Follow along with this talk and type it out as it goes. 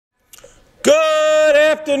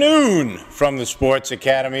afternoon from the Sports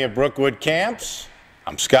Academy of Brookwood Camps.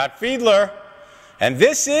 I'm Scott Fiedler, and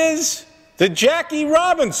this is the Jackie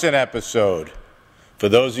Robinson episode. For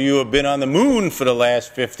those of you who have been on the moon for the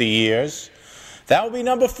last 50 years, that will be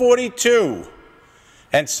number 42.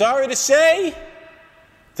 And sorry to say,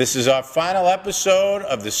 this is our final episode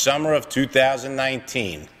of the summer of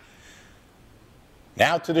 2019.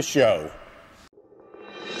 Now to the show.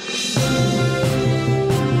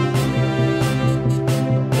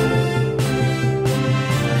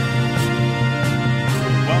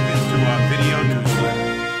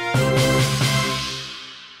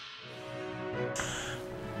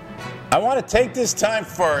 I want to take this time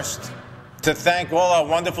first to thank all our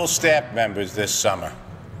wonderful staff members this summer.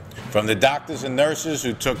 From the doctors and nurses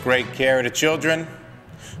who took great care of the children,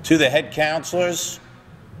 to the head counselors,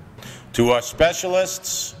 to our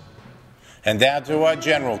specialists, and down to our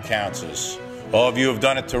general counselors. All of you have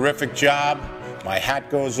done a terrific job. My hat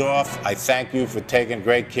goes off. I thank you for taking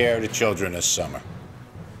great care of the children this summer.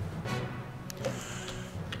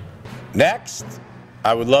 Next,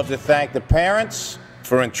 I would love to thank the parents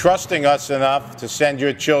for entrusting us enough to send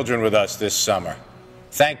your children with us this summer.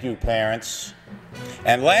 Thank you, parents.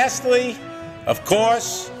 And lastly, of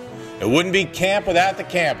course, it wouldn't be camp without the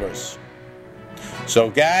campers. So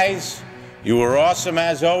guys, you were awesome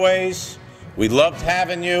as always. We loved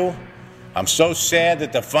having you. I'm so sad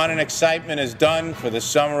that the fun and excitement is done for the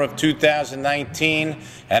summer of 2019,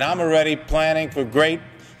 and I'm already planning for great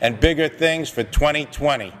and bigger things for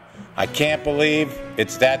 2020. I can't believe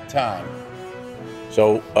it's that time.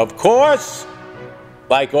 So, of course,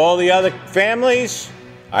 like all the other families,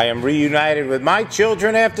 I am reunited with my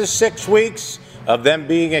children after 6 weeks of them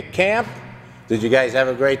being at camp. Did you guys have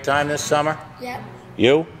a great time this summer? Yep.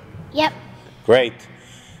 You? Yep. Great.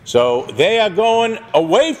 So they are going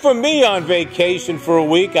away from me on vacation for a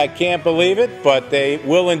week. I can't believe it, but they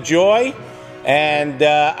will enjoy. And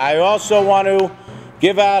I also want to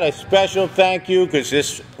give out a special thank you, because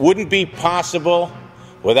this wouldn't be possible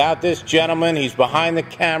without this gentleman. He's behind the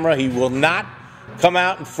camera. He will not come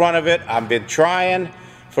out in front of it. I've been trying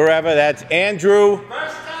forever. That's Andrew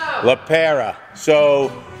LaPera.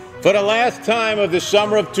 So for the last time of the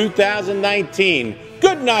summer of 2019,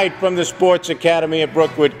 good night from the Sports Academy at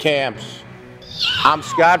Brookwood Camps. I'm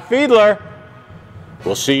Scott Fiedler.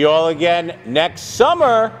 We'll see you all again next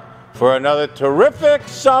summer for another terrific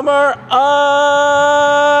summer of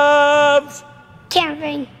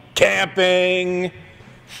Camping. Camping.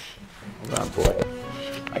 Hold on, boy.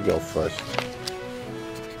 I go first.